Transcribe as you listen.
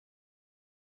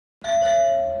You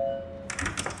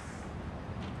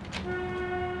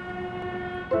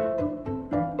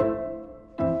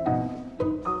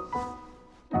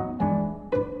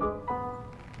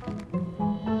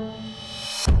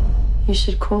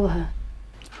should call her.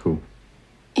 Who?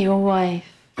 Your wife.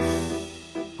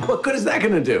 What good is that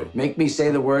gonna do? Make me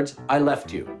say the words, I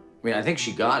left you. I mean, I think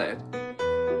she got it.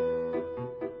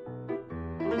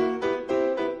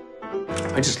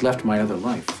 I just left my other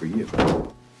life for you.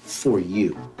 For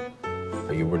you.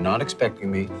 You were not expecting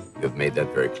me. You have made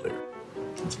that very clear.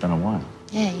 It's been a while.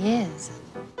 Yeah, he is.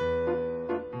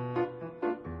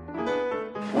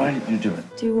 Why did you do it?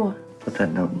 Do what? Put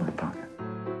that note in my pocket.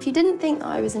 If you didn't think that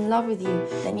I was in love with you,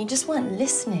 then you just weren't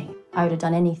listening. I would have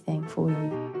done anything for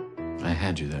you. I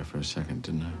had you there for a second,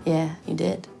 didn't I? Yeah, you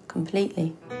did.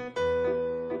 Completely.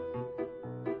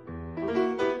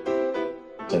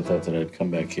 I thought that I'd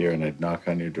come back here and I'd knock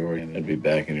on your door and I'd be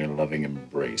back in your loving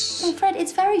embrace. And Fred,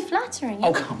 it's very flattering.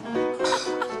 Oh, come on.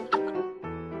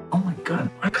 Oh, my God.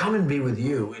 I come and be with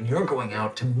you, and you're going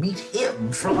out to meet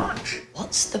him for lunch.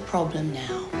 What's the problem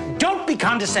now? Don't be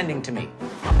condescending to me.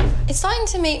 It's starting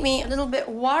to make me a little bit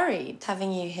worried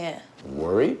having you here.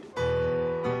 Worried? No,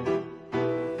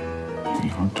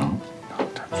 don't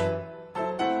touch.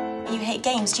 You hate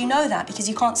games. Do you know that? Because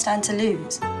you can't stand to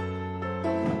lose.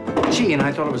 Gee, and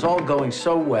I thought it was all going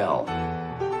so well.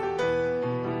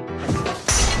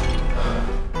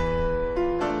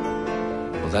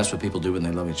 Well, that's what people do when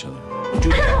they love each other.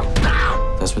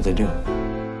 That's what they do.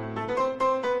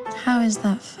 How is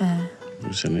that fair?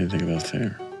 Who said anything about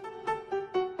fair?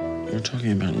 We're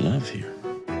talking about love here.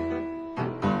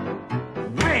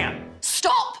 Man!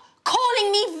 Stop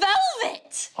calling me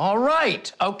Velvet! All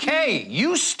right, okay,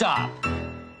 you stop.